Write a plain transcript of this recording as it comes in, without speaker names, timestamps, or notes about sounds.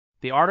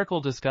The article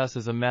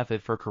discusses a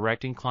method for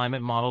correcting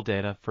climate model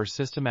data for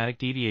systematic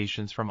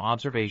deviations from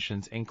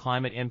observations in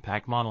climate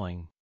impact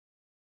modeling.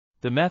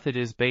 The method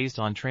is based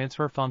on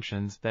transfer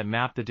functions that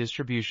map the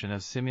distribution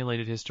of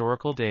simulated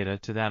historical data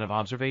to that of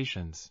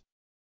observations.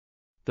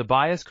 The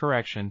bias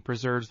correction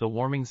preserves the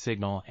warming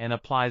signal and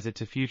applies it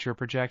to future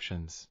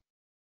projections.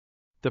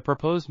 The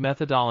proposed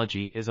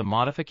methodology is a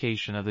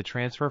modification of the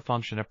transfer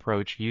function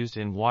approach used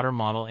in Water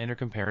Model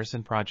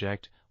Intercomparison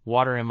Project,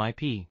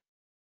 ISI-MIP.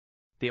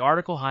 The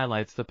article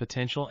highlights the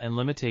potential and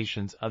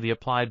limitations of the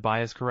applied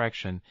bias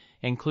correction,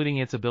 including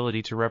its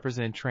ability to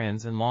represent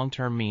trends and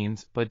long-term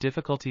means, but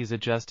difficulties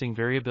adjusting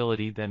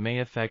variability that may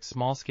affect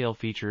small-scale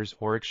features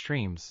or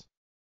extremes.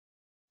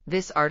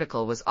 This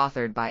article was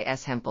authored by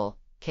S. Hempel,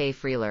 K.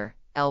 Frieler,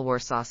 L.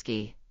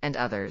 Warszawski, and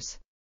others.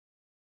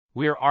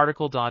 We're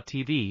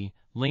RTCLTV,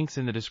 links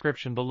in the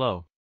description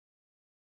below.